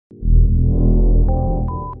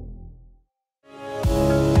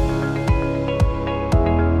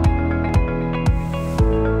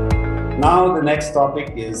now the next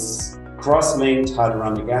topic is cross-linked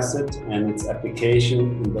hyaluronic acid and its application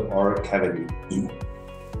in the oral cavity.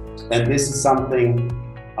 And this is something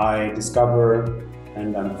I discovered,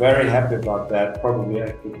 and I'm very happy about that. Probably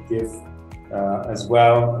I could give, as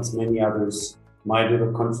well as many others, my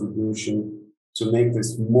little contribution to make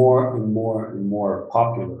this more and more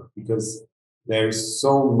popular, because there is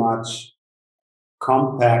so much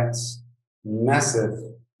compact, massive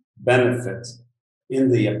benefit in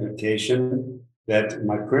the application that, in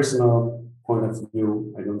my personal point of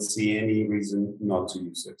view, I don't see any reason not to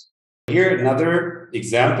use it. Here, another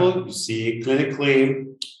example. You see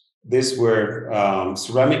clinically, these were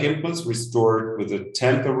ceramic implants restored with a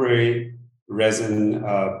temporary resin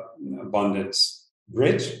bonded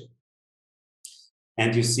bridge.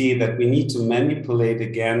 And you see that we need to manipulate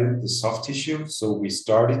again the soft tissue. So we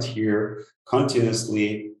started here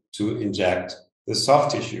continuously to inject the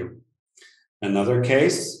soft tissue. Another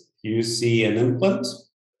case, you see an implant,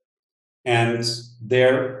 and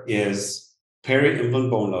there is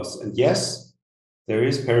peri-implant bone loss. And yes, there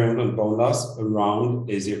is peri-implant bone loss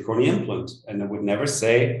around a zirconia implant. And I would never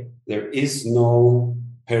say there is no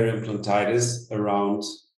peri-implantitis around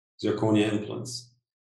zirconia implants.